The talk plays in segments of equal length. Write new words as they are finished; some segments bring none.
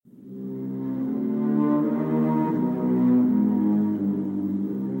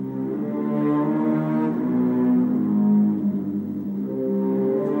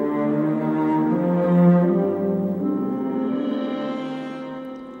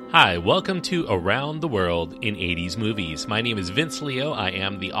Hi, welcome to Around the World in 80s Movies. My name is Vince Leo. I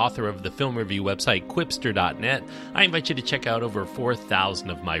am the author of the film review website Quipster.net. I invite you to check out over 4,000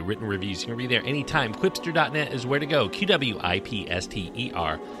 of my written reviews. You can read there anytime. Quipster.net is where to go.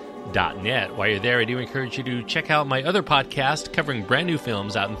 QWIPSTER.net. While you're there, I do encourage you to check out my other podcast covering brand new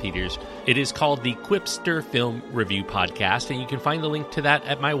films out in theaters. It is called the Quipster Film Review Podcast, and you can find the link to that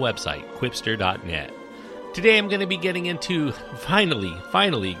at my website, Quipster.net. Today I'm going to be getting into,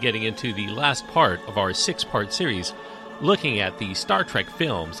 finally getting into the last part of our 6-part series, looking at the Star Trek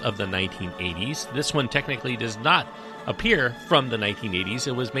films of the 1980s. This one technically does not appear from the 1980s.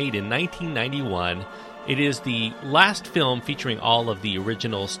 It was made in 1991. It is the last film featuring all of the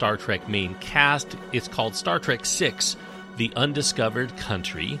original Star Trek main cast. It's called Star Trek VI, The Undiscovered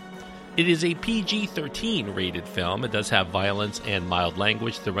Country. It is a PG-13 rated film. It does have violence and mild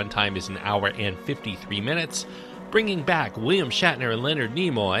language. The runtime is 1 hour and 53 minutes, bringing back William Shatner and Leonard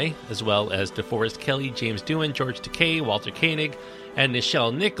Nimoy, as well as DeForest Kelley, James Doohan, George Takei, Walter Koenig, and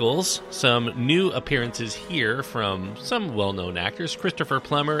Nichelle Nichols. Some new appearances here from some well-known actors. Christopher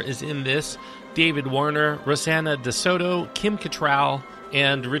Plummer is in this, David Warner, Rosanna DeSoto, Kim Cattrall,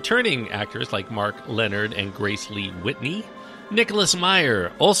 and returning actors like Mark Leonard and Grace Lee Whitney. Nicholas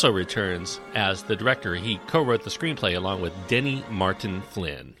Meyer also returns as the director. He co-wrote the screenplay along with Denny Martin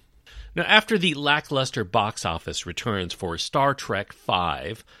Flynn. Now, after the lackluster box office returns for Star Trek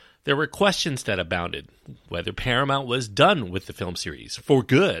V, there were questions that abounded, whether Paramount was done with the film series for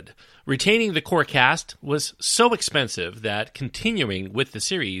good. Retaining the core cast was so expensive that continuing with the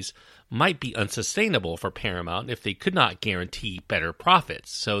series might be unsustainable for Paramount if they could not guarantee better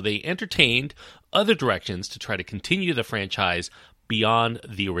profits. So they entertained other directions to try to continue the franchise beyond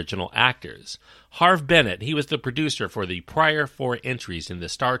the original actors. Harve Bennett, he was the producer for the prior 4 entries in the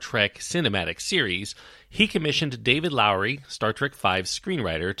Star Trek cinematic series. He commissioned David Lowery, Star Trek V's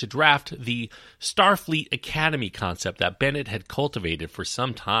screenwriter, to draft the Starfleet Academy concept that Bennett had cultivated for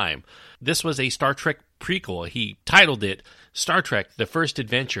some time. This was a Star Trek prequel. He titled it Star Trek: The First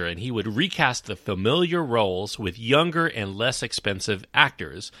Adventure, and he would recast the familiar roles with younger and less expensive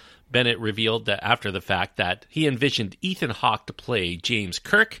actors. Bennett revealed that after the fact that he envisioned Ethan Hawke to play James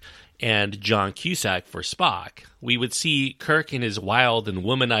Kirk and John Cusack for Spock. We would see Kirk in his wild and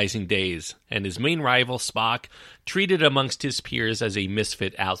womanizing days, and his main rival, Spock, treated amongst his peers as a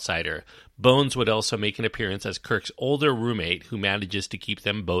misfit outsider. Bones would also make an appearance as Kirk's older roommate, who manages to keep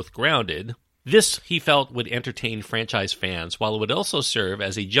them both grounded. This, he felt, would entertain franchise fans, while it would also serve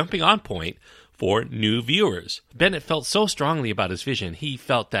as a jumping-on point for new viewers. Bennett felt so strongly about his vision, he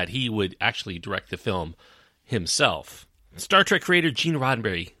felt that he would actually direct the film himself. Star Trek creator Gene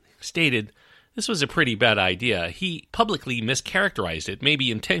Roddenberry stated this was a pretty bad idea. He publicly mischaracterized it,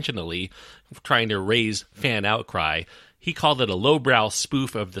 maybe intentionally, trying to raise fan outcry. He called it a lowbrow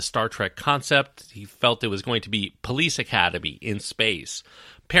spoof of the Star Trek concept. He felt it was going to be Police Academy in space.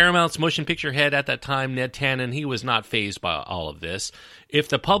 Paramount's motion picture head at that time, Ned Tannen, he was not fazed by all of this. If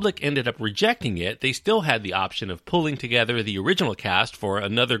the public ended up rejecting it, they still had the option of pulling together the original cast for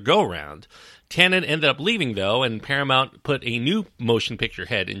another go-round. Tannen ended up leaving, though, and Paramount put a new motion picture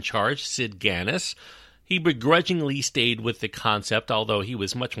head in charge, Sid Ganis. He begrudgingly stayed with the concept, although he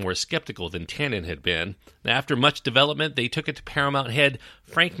was much more skeptical than Tannen had been. After much development, they took it to Paramount head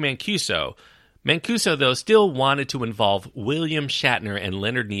Frank Mancuso. Mancuso, though, still wanted to involve William Shatner and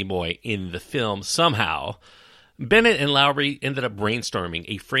Leonard Nimoy in the film somehow. Bennett and Lowery ended up brainstorming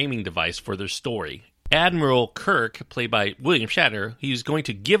a framing device for their story. Admiral Kirk, played by William Shatner, he's going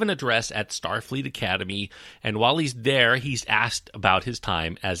to give an address at Starfleet Academy, and while he's there, he's asked about his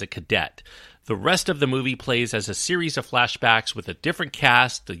time as a cadet. The rest of the movie plays as a series of flashbacks with a different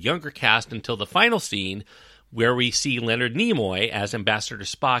cast, the younger cast, until the final scene, where we see Leonard Nimoy as Ambassador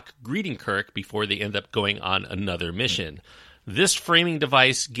Spock greeting Kirk before they end up going on another mission. This framing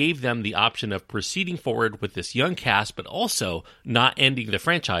device gave them the option of proceeding forward with this young cast, but also not ending the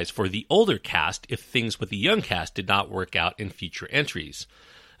franchise for the older cast if things with the young cast did not work out in future entries.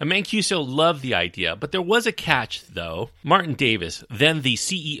 Mancuso loved the idea, but there was a catch, though. Martin Davis, then the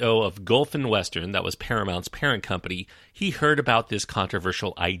CEO of Gulf and Western, that was Paramount's parent company, he heard about this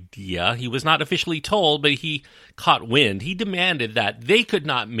controversial idea. He was not officially told, but he caught wind. He demanded that they could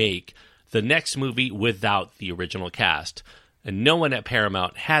not make the next movie without the original cast. And no one at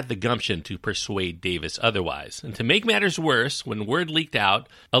Paramount had the gumption to persuade Davis otherwise. And to make matters worse, when word leaked out,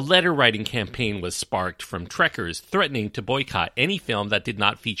 a letter-writing campaign was sparked from Trekkers threatening to boycott any film that did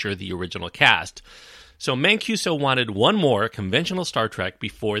not feature the original cast. So Mancuso wanted one more conventional Star Trek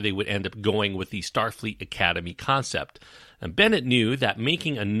before they would end up going with the Starfleet Academy concept. And Bennett knew that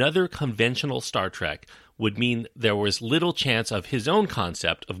making another conventional Star Trek would mean there was little chance of his own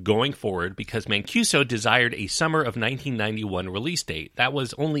concept of going forward because Mancuso desired a summer of 1991 release date. That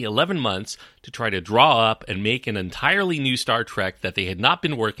was only 11 months to try to draw up and make an entirely new Star Trek that they had not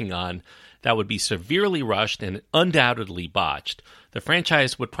been working on, that would be severely rushed and undoubtedly botched. The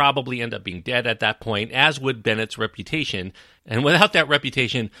franchise would probably end up being dead at that point, as would Bennett's reputation, and without that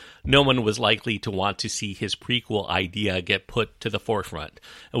reputation, no one was likely to want to see his prequel idea get put to the forefront.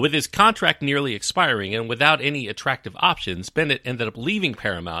 And with his contract nearly expiring and without any attractive options, Bennett ended up leaving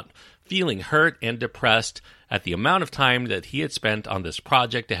Paramount, feeling hurt and depressed at the amount of time that he had spent on this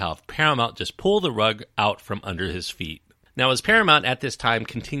project to have Paramount just pull the rug out from under his feet. Now, as Paramount at this time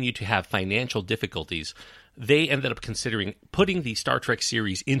continued to have financial difficulties, they ended up considering putting the Star Trek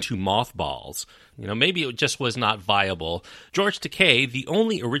series into mothballs. Maybe it just was not viable. George Takei, the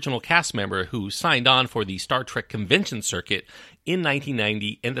only original cast member who signed on for the Star Trek convention circuit in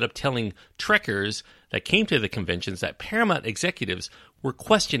 1990, ended up telling Trekkers that came to the conventions that Paramount executives were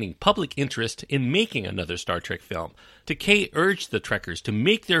questioning public interest in making another Star Trek film. Takei urged the Trekkers to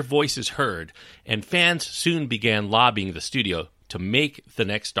make their voices heard, and fans soon began lobbying the studio to make the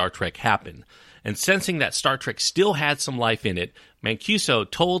next Star Trek happen. And sensing that Star Trek still had some life in it, Mancuso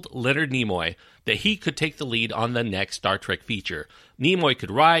told Leonard Nimoy that he could take the lead on the next Star Trek feature. Nimoy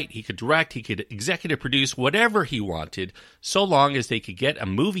could write, he could direct, he could executive produce whatever he wanted, so long as they could get a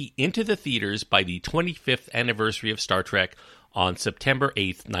movie into the theaters by the 25th anniversary of Star Trek on September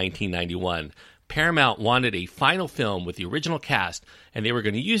 8th, 1991. Paramount wanted a final film with the original cast, and they were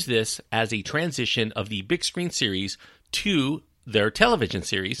going to use this as a transition of the big screen series to their television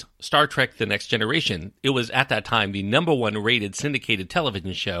series, Star Trek The Next Generation. It was at that time the #1 rated syndicated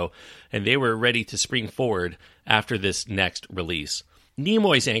television show, and they were ready to spring forward after this next release.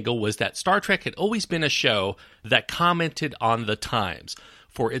 Nimoy's angle was that Star Trek had always been a show that commented on the times.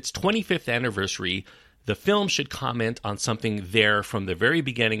 For its 25th anniversary, the film should comment on something there from the very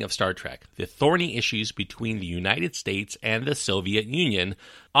beginning of Star Trek, the thorny issues between the United States and the Soviet Union.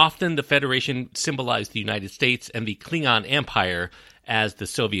 Often the Federation symbolized the United States and the Klingon Empire as the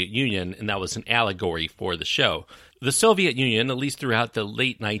Soviet Union, and that was an allegory for the show. The Soviet Union, at least throughout the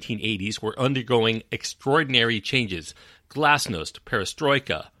late 1980s, were undergoing extraordinary changes. Glasnost,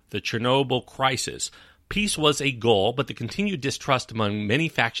 perestroika, the Chernobyl crisis. Peace was a goal, but the continued distrust among many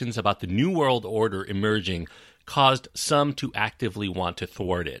factions about the New World Order emerging caused some to actively want to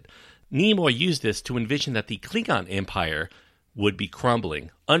thwart it. Nimoy used this to envision that the Klingon Empire would be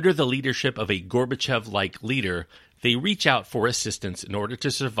crumbling. Under the leadership of a Gorbachev-like leader, they reach out for assistance in order to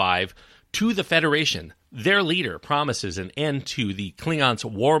survive to the Federation. Their leader promises an end to the Klingons'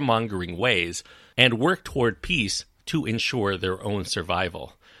 warmongering ways and work toward peace to ensure their own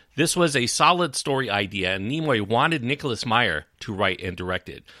survival. This was a solid story idea, and Nimoy wanted Nicholas Meyer to write and direct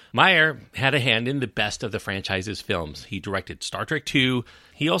it. Meyer had a hand in the best of the franchise's films. He directed Star Trek II.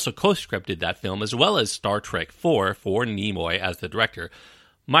 He also co-scripted that film, as well as Star Trek IV for Nimoy as the director.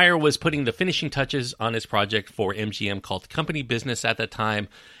 Meyer was putting the finishing touches on his project for MGM called Company Business at that time,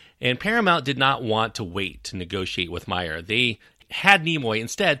 and Paramount did not want to wait to negotiate with Meyer. They had Nimoy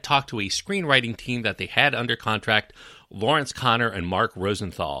instead talk to a screenwriting team that they had under contract, Lawrence Connor and Mark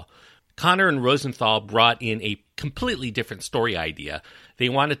Rosenthal. Connor and Rosenthal brought in a completely different story idea. They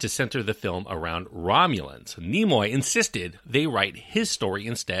wanted to center the film around Romulans. Nimoy insisted they write his story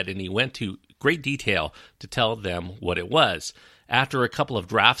instead, and he went to great detail to tell them what it was. After a couple of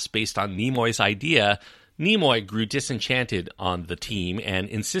drafts based on Nimoy's idea, Nimoy grew disenchanted on the team and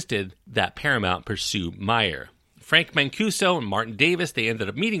insisted that Paramount pursue Meyer. Frank Mancuso and Martin Davis, they ended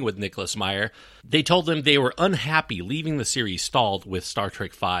up meeting with Nicholas Meyer. They told him they were unhappy leaving the series stalled with Star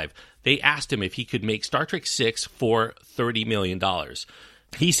Trek V. They asked him if he could make Star Trek VI for $30 million.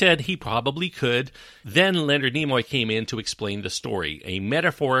 He said he probably could. Then Leonard Nimoy came in to explain the story, a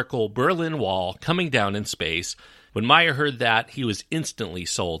metaphorical Berlin Wall coming down in space. When Meyer heard that, he was instantly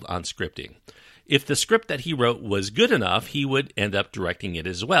sold on scripting. If the script that he wrote was good enough, he would end up directing it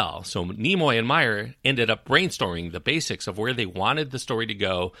as well. So Nimoy and Meyer ended up brainstorming the basics of where they wanted the story to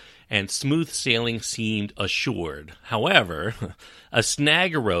go, and smooth sailing seemed assured. However, a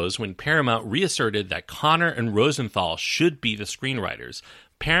snag arose when Paramount reasserted that Connor and Rosenthal should be the screenwriters.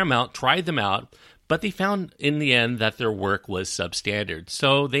 Paramount tried them out, but they found in the end that their work was substandard.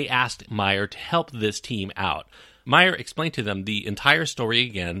 So they asked Meyer to help this team out. Meyer explained to them the entire story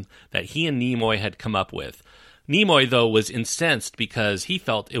again that he and Nimoy had come up with. Nimoy, though, was incensed because he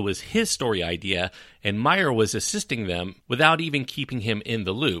felt it was his story idea, and Meyer was assisting them without even keeping him in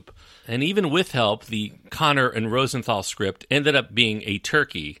the loop. And even with help, the Connor and Rosenthal script ended up being a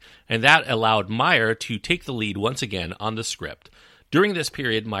turkey, and that allowed Meyer to take the lead once again on the script. During this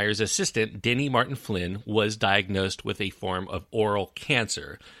period, Meyer's assistant, Denny Martin Flynn, was diagnosed with a form of oral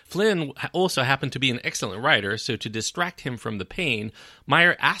cancer. Flynn also happened to be an excellent writer, so to distract him from the pain,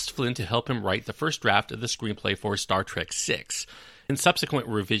 Meyer asked Flynn to help him write the first draft of the screenplay for Star Trek VI. In subsequent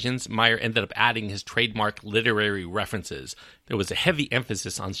revisions, Meyer ended up adding his trademark literary references. There was a heavy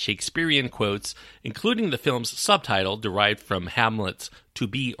emphasis on Shakespearean quotes, including the film's subtitle derived from Hamlet's "to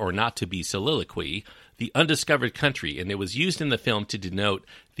be or not to be" soliloquy, "The Undiscovered Country," and it was used in the film to denote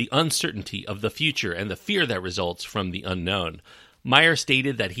the uncertainty of the future and the fear that results from the unknown. Meyer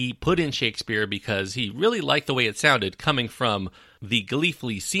stated that he put in Shakespeare because he really liked the way it sounded coming from the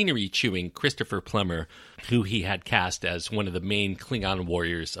gleefully scenery-chewing Christopher Plummer, who he had cast as one of the main Klingon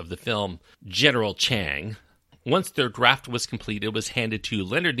warriors of the film, General Chang. Once their draft was complete, it was handed to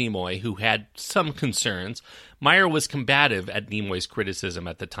Leonard Nimoy, who had some concerns. Meyer was combative at Nimoy's criticism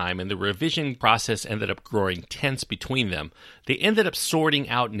at the time, and the revision process ended up growing tense between them. They ended up sorting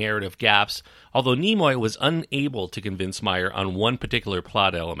out narrative gaps, although Nimoy was unable to convince Meyer on one particular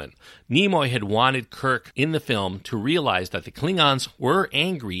plot element. Nimoy had wanted Kirk in the film to realize that the Klingons were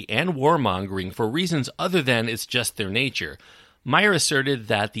angry and warmongering for reasons other than it's just their nature. Meyer asserted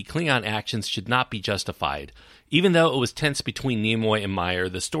that the Klingon actions should not be justified. Even though it was tense between Nimoy and Meyer,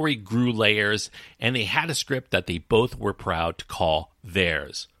 the story grew layers, and they had a script that they both were proud to call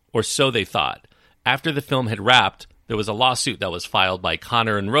theirs. Or so they thought. After the film had wrapped, there was a lawsuit that was filed by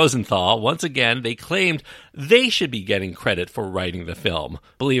Connor and Rosenthal. Once again, they claimed they should be getting credit for writing the film.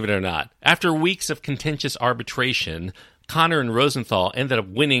 Believe it or not. After weeks of contentious arbitration, Connor and Rosenthal ended up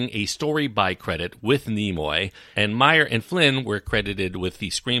winning a story by credit with Nimoy, and Meyer and Flynn were credited with the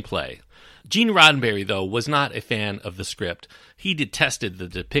screenplay. Gene Roddenberry, though, was not a fan of the script. He detested the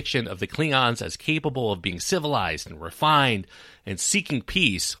depiction of the Klingons as capable of being civilized and refined and seeking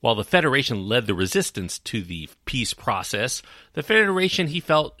peace, while the Federation led the resistance to the peace process. The Federation, he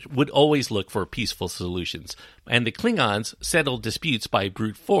felt, would always look for peaceful solutions, and the Klingons settled disputes by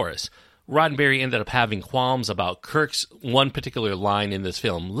brute force. Roddenberry ended up having qualms about Kirk's one particular line in this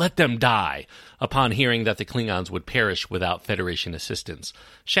film, "Let them die," upon hearing that the Klingons would perish without Federation assistance.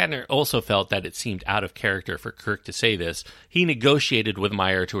 Shatner also felt that it seemed out of character for Kirk to say this. He negotiated with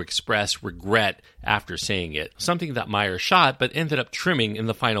Meyer to express regret after saying it, something that Meyer shot but ended up trimming in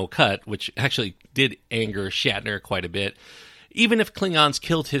the final cut, which actually did anger Shatner quite a bit. Even if Klingons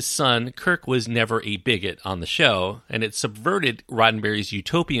killed his son, Kirk was never a bigot on the show, and it subverted Roddenberry's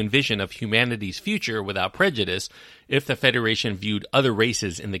utopian vision of humanity's future without prejudice if the Federation viewed other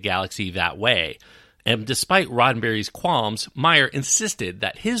races in the galaxy that way. And despite Roddenberry's qualms, Meyer insisted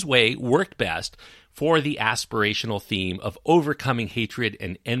that his way worked best for the aspirational theme of overcoming hatred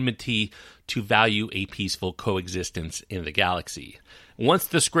and enmity to value a peaceful coexistence in the galaxy. Once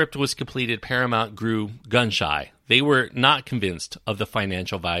the script was completed, Paramount grew gun-shy. They were not convinced of the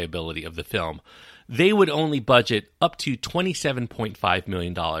financial viability of the film. They would only budget up to $27.5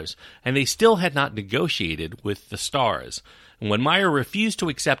 million, and they still had not negotiated with the stars. And when Meyer refused to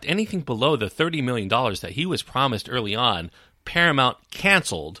accept anything below the $30 million that he was promised early on, Paramount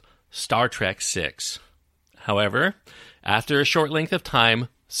canceled Star Trek VI. However, after a short length of time,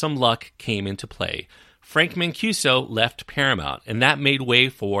 some luck came into play. Frank Mancuso left Paramount, and that made way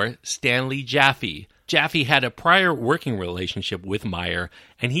for Stanley Jaffe. Jaffe had a prior working relationship with Meyer,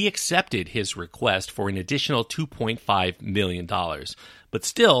 and he accepted his request for an additional $2.5 million. But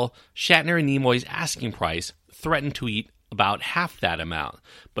still, Shatner and Nimoy's asking price threatened to eat about half that amount.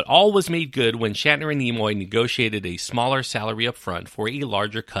 But all was made good when Shatner and Nimoy negotiated a smaller salary up front for a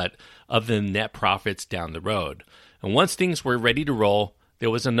larger cut of the net profits down the road. And once things were ready to roll,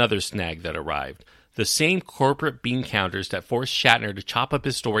 there was another snag that arrived. The same corporate bean counters that forced Shatner to chop up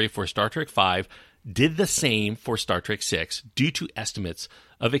his story for Star Trek V did the same for Star Trek VI due to estimates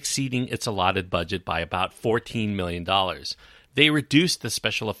of exceeding its allotted budget by about $14 million. They reduced the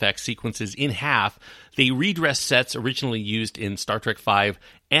special effects sequences in half. They redressed sets originally used in Star Trek V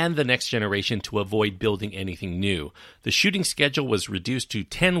and The Next Generation to avoid building anything new. The shooting schedule was reduced to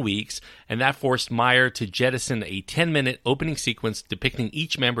 10 weeks, and that forced Meyer to jettison a 10-minute opening sequence depicting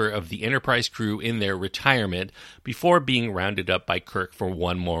each member of the Enterprise crew in their retirement before being rounded up by Kirk for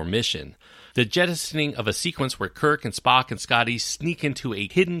one more mission. The jettisoning of a sequence where Kirk and Spock and Scotty sneak into a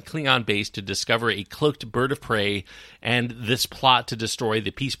hidden Klingon base to discover a cloaked bird of prey, and this plot to destroy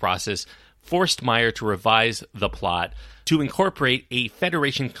the peace process forced Meyer to revise the plot to incorporate a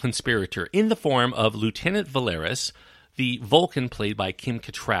Federation conspirator in the form of Lieutenant Valeris, the Vulcan played by Kim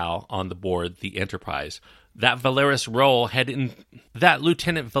Cattrall on the board the Enterprise. That Lieutenant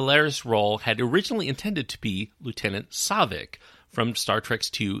Valeris role had originally intended to be Lieutenant Saavik. from Star Trek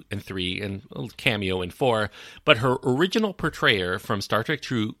 2 and 3 and a cameo in 4, but her original portrayer from Star Trek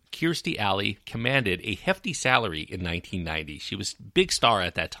 2, Kirstie Alley, commanded a hefty salary in 1990. She was a big star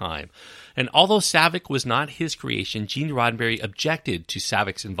at that time. And although Saavik was not his creation, Gene Roddenberry objected to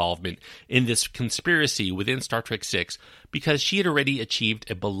Saavik's involvement in this conspiracy within Star Trek 6 because she had already achieved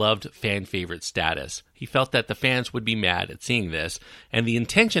a beloved fan favorite status. He felt that the fans would be mad at seeing this, and the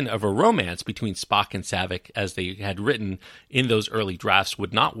intention of a romance between Spock and Saavik, as they had written in those early drafts,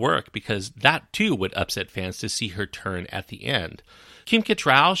 would not work because that too would upset fans to see her turn at the end. Kim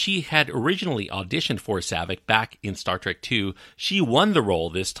Cattrall, she had originally auditioned for Saavik back in Star Trek II. She won the role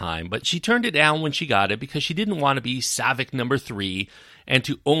this time, but she turned it down when she got it because she didn't want to be Saavik number 3 and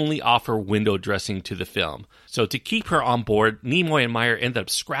to only offer window dressing to the film. So to keep her on board, Nimoy and Meyer ended up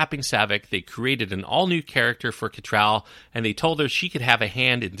scrapping Saavik. They created an all-new character for Cattrall, and they told her she could have a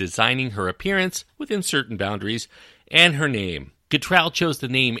hand in designing her appearance within certain boundaries and her name. Cattrall chose the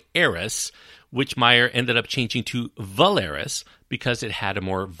name Eris, which Meyer ended up changing to Valeris because it had a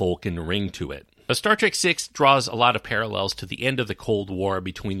more Vulcan ring to it. Star Trek VI draws a lot of parallels to the end of the Cold War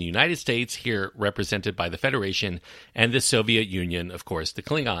between the United States, here represented by the Federation, and the Soviet Union, of course, the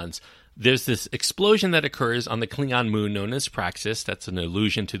Klingons. There's this explosion that occurs on the Klingon moon known as Praxis. That's an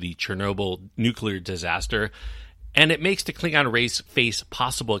allusion to the Chernobyl nuclear disaster. And it makes the Klingon race face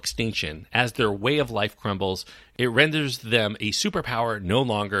possible extinction. As their way of life crumbles, it renders them a superpower no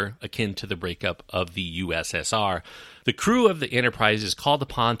longer akin to the breakup of the USSR. The crew of the Enterprise is called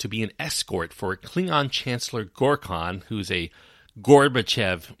upon to be an escort for Klingon Chancellor Gorkon, who's a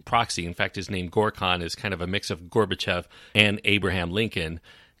Gorbachev proxy. In fact, his name Gorkon is kind of a mix of Gorbachev and Abraham Lincoln.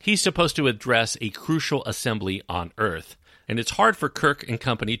 He's supposed to address a crucial assembly on Earth. And it's hard for Kirk and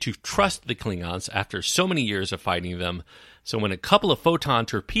company to trust the Klingons after so many years of fighting them. So when a couple of photon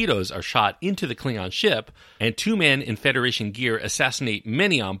torpedoes are shot into the Klingon ship, and 2 men in Federation gear assassinate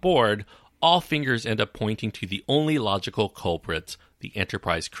many on board, all fingers end up pointing to the only logical culprits, the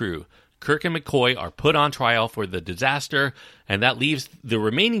Enterprise crew. Kirk and McCoy are put on trial for the disaster, and that leaves the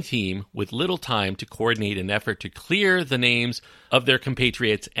remaining team with little time to coordinate an effort to clear the names of their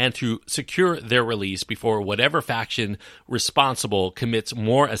compatriots and to secure their release before whatever faction responsible commits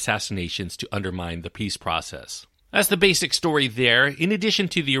more assassinations to undermine the peace process. That's the basic story there. In addition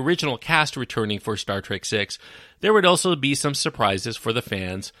to the original cast returning for Star Trek VI, there would also be some surprises for the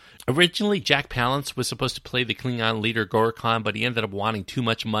fans. Originally, Jack Palance was supposed to play the Klingon leader Gorkon, but he ended up wanting too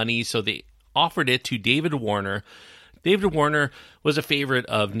much money, so they offered it to David Warner. David Warner was a favorite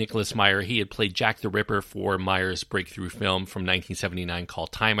of Nicholas Meyer. He had played Jack the Ripper for Meyer's breakthrough film from 1979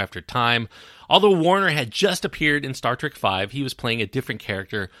 called Time After Time. Although Warner had just appeared in Star Trek V, he was playing a different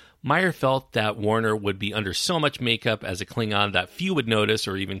character. Meyer felt that Warner would be under so much makeup as a Klingon that few would notice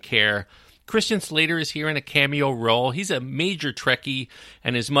or even care. Christian Slater is here in a cameo role. He's a major Trekkie,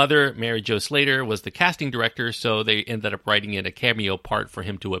 and his mother, Mary Jo Slater, was the casting director, so they ended up writing in a cameo part for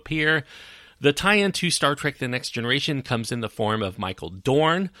him to appear. The tie-in to Star Trek The Next Generation comes in the form of Michael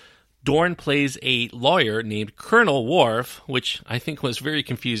Dorn. Dorn plays a lawyer named Colonel Worf, which I think was very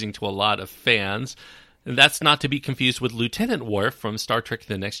confusing to a lot of fans. And that's not to be confused with Lieutenant Worf from Star Trek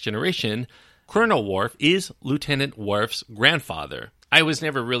The Next Generation. Colonel Worf is Lieutenant Worf's grandfather. I was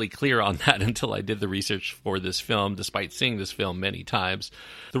never really clear on that until I did the research for this film, despite seeing this film many times.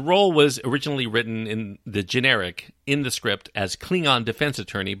 The role was originally written in the generic, in the script, as Klingon defense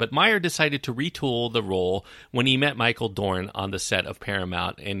attorney, but Meyer decided to retool the role when he met Michael Dorn on the set of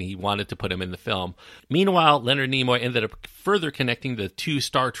Paramount, and he wanted to put him in the film. Meanwhile, Leonard Nimoy ended up further connecting the 2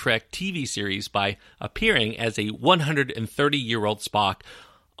 Star Trek TV series by appearing as a 130-year-old Spock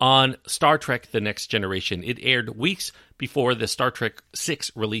on Star Trek The Next Generation. It aired weeks before the Star Trek VI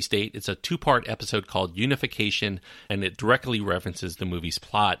release date. It's a 2-part episode called Unification, and it directly references the movie's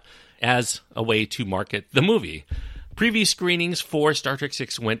plot as a way to market the movie. Previous screenings for Star Trek VI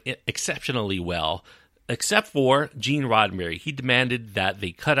went exceptionally well, except for Gene Roddenberry. He demanded that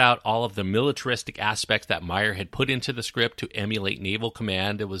they cut out all of the militaristic aspects that Meyer had put into the script to emulate naval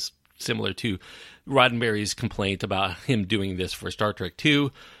command. It was similar to Roddenberry's complaint about him doing this for Star Trek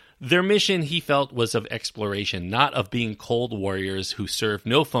II. Their mission, he felt, was of exploration, not of being cold warriors who serve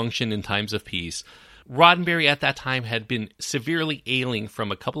no function in times of peace. Roddenberry at that time had been severely ailing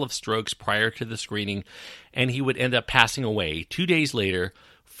from a couple of strokes prior to the screening, and he would end up passing away 2 days later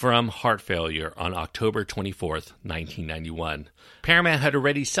from heart failure on October 24th, 1991. Paramount had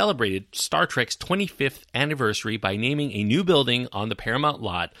already celebrated Star Trek's 25th anniversary by naming a new building on the Paramount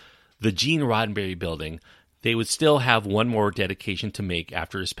lot, the Gene Roddenberry Building. They would still have one more dedication to make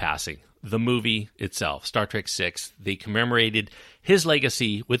after his passing. The movie itself, Star Trek VI, they commemorated his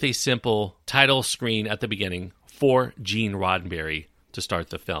legacy with a simple title screen at the beginning, for Gene Roddenberry to start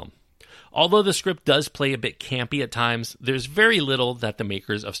the film. Although the script does play a bit campy at times, there's very little that the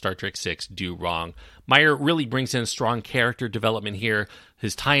makers of Star Trek VI do wrong. Meyer really brings in strong character development here,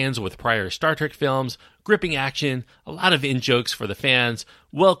 his tie-ins with prior Star Trek films, gripping action, a lot of in-jokes for the fans,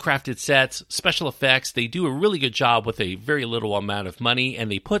 well-crafted sets, special effects. They do a really good job with a very little amount of money, and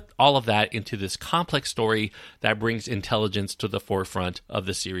they put all of that into this complex story that brings intelligence to the forefront of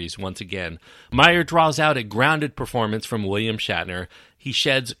the series once again. Meyer draws out a grounded performance from William Shatner. He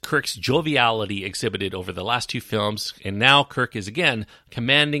sheds Kirk's joviality exhibited over the last two films, and now Kirk is again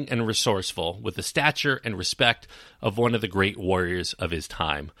commanding and resourceful with the stature and respect of one of the great warriors of his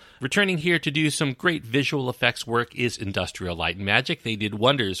time. Returning here to do some great visual effects work is Industrial Light and Magic. They did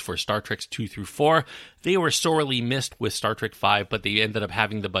wonders for Star Trek 2 through 4. They were sorely missed with Star Trek 5, but they ended up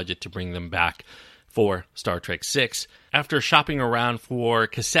having the budget to bring them back for Star Trek 6. After shopping around for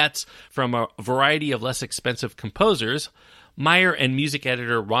cassettes from a variety of less expensive composers, Meyer and music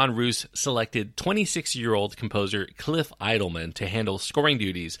editor Ron Roos selected 26-year-old composer Cliff Idleman to handle scoring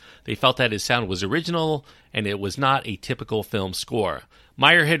duties. They felt that his sound was original and it was not a typical film score.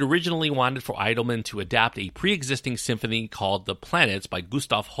 Meyer had originally wanted for Idleman to adapt a pre-existing symphony called The Planets by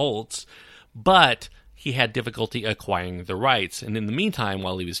Gustav Holst, but he had difficulty acquiring the rights. And in the meantime,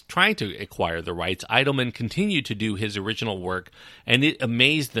 while he was trying to acquire the rights, Idleman continued to do his original work, and it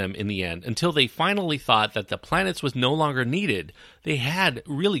amazed them in the end, until they finally thought that The Planets was no longer needed. They had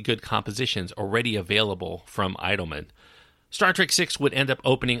really good compositions already available from Idleman. Star Trek VI would end up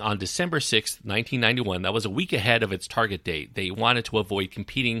opening on December 6, 1991. That was a week ahead of its target date. They wanted to avoid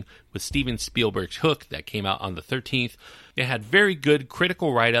competing with Steven Spielberg's Hook that came out on the 13th. It had very good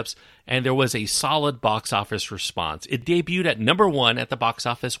critical write-ups, and there was a solid box office response. It debuted at number 1 at the box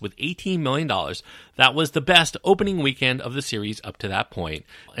office with $18 million. That was the best opening weekend of the series up to that point.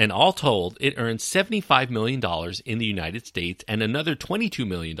 And all told, it earned $75 million in the United States and another $22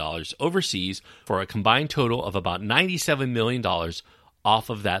 million overseas for a combined total of about $97 million off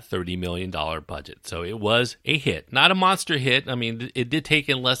of that $30 million budget. So it was a hit. Not a monster hit. I mean, it did take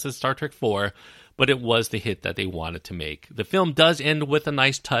in less than Star Trek 4, but it was the hit that they wanted to make. The film does end with a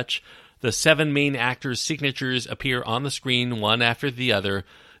nice touch. The 7 main actors' signatures appear on the screen, one after the other.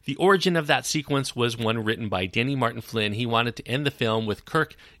 The origin of that sequence was one written by Denny Martin Flynn. He wanted to end the film with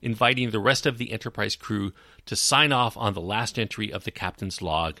Kirk inviting the rest of the Enterprise crew to sign off on the last entry of the captain's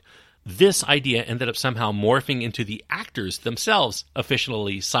log. This idea ended up somehow morphing into the actors themselves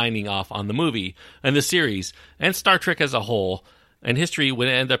officially signing off on the movie and the series and Star Trek as a whole. And history would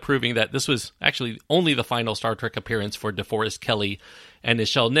end up proving that this was actually only the final Star Trek appearance for DeForest Kelley and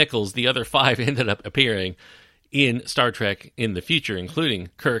Nichelle Nichols. The other 5 ended up appearing in Star Trek in the future, including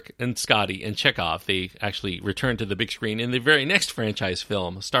Kirk and Scotty and Chekhov. They actually returned to the big screen in the very next franchise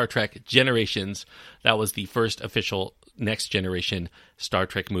film, Star Trek Generations. That was the first official Next Generation Star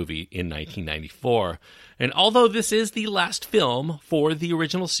Trek movie in 1994. And although this is the last film for the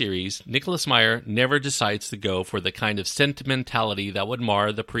original series, Nicholas Meyer never decides to go for the kind of sentimentality that would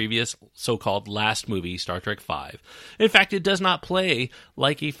mar the previous so-called last movie, Star Trek V. In fact, it does not play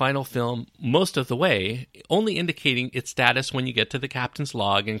like a final film most of the way, only indicating its status when you get to the captain's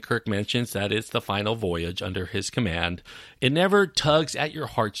log and Kirk mentions that it's the final voyage under his command. It never tugs at your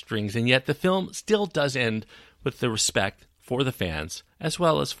heartstrings, and yet the film still does end with the respect for the fans, as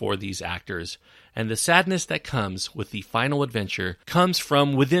well as for these actors. And the sadness that comes with the final adventure comes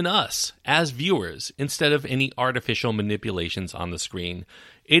from within us as viewers, instead of any artificial manipulations on the screen.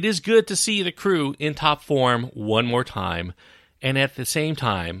 It is good to see the crew in top form one more time, and at the same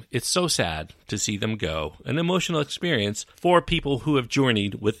time, it's so sad to see them go. An emotional experience for people who have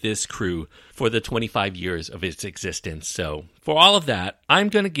journeyed with this crew for the 25 years of its existence. So, for all of that, I'm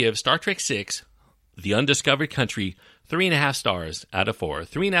going to give Star Trek VI, The Undiscovered Country, 3.5 stars out of 4.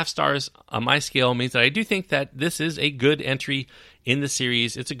 3.5 stars on my scale means that I do think that this is a good entry in the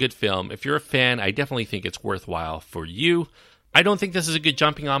series. It's a good film. If you're a fan, I definitely think it's worthwhile for you. I don't think this is a good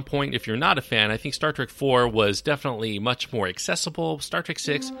jumping on point if you're not a fan. I think Star Trek 4 was definitely much more accessible. Star Trek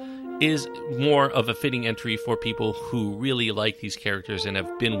 6 is more of a fitting entry for people who really like these characters and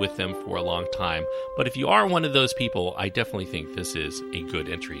have been with them for a long time. But if you are one of those people, I definitely think this is a good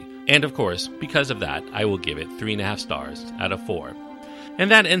entry. And of course, because of that, I will give it 3.5 stars out of 4.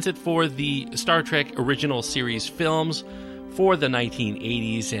 And that ends it for the Star Trek original series films for the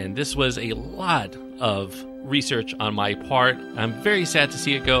 1980s. And this was a lot of research on my part. I'm very sad to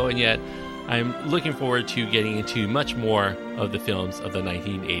see it go, and yet I'm looking forward to getting into much more of the films of the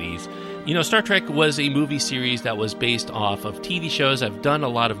 1980s. You know, Star Trek was a movie series that was based off of TV shows. I've done a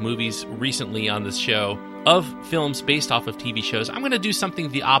lot of movies recently on this show of films based off of TV shows. I'm going to do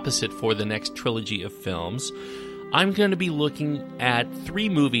something the opposite for the next trilogy of films. I'm going to be looking at 3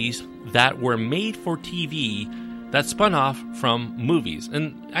 movies that were made for TV that spun off from movies.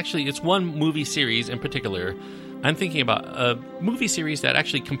 And actually, it's one movie series in particular. I'm thinking about a movie series that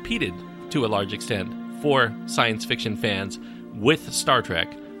actually competed to a large extent for science fiction fans with Star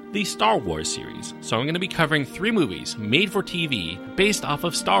Trek, the Star Wars series. So I'm going to be covering 3 movies made for TV based off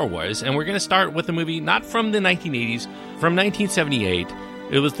of Star Wars, and we're going to start with a movie not from the 1980s, from 1978.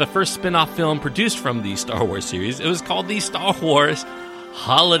 It was the first spin-off film produced from the Star Wars series. It was called the Star Wars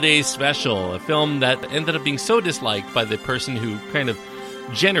Holiday Special, a film that ended up being so disliked by the person who kind of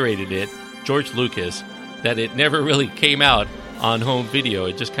generated it, George Lucas, that it never really came out on home video.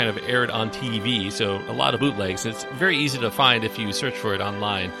 It just kind of aired on TV, so a lot of bootlegs. It's very easy to find if you search for it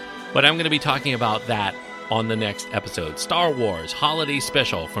online. But I'm going to be talking about that on the next episode. Star Wars Holiday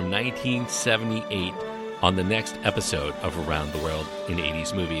Special from 1978 on the next episode of Around the World in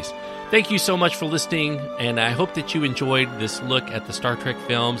 80s Movies. Thank you so much for listening, and I hope that you enjoyed this look at the Star Trek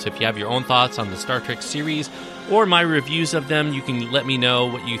films. If you have your own thoughts on the Star Trek series or my reviews of them, you can let me know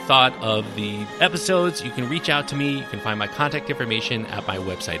what you thought of the episodes. You can reach out to me. You can find my contact information at my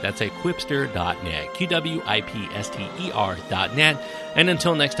website. That's at quipster.net, QWIPSTER.net. And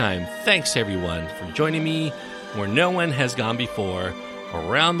until next time, thanks everyone for joining me where no one has gone before,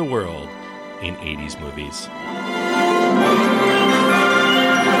 around the world in 80s movies.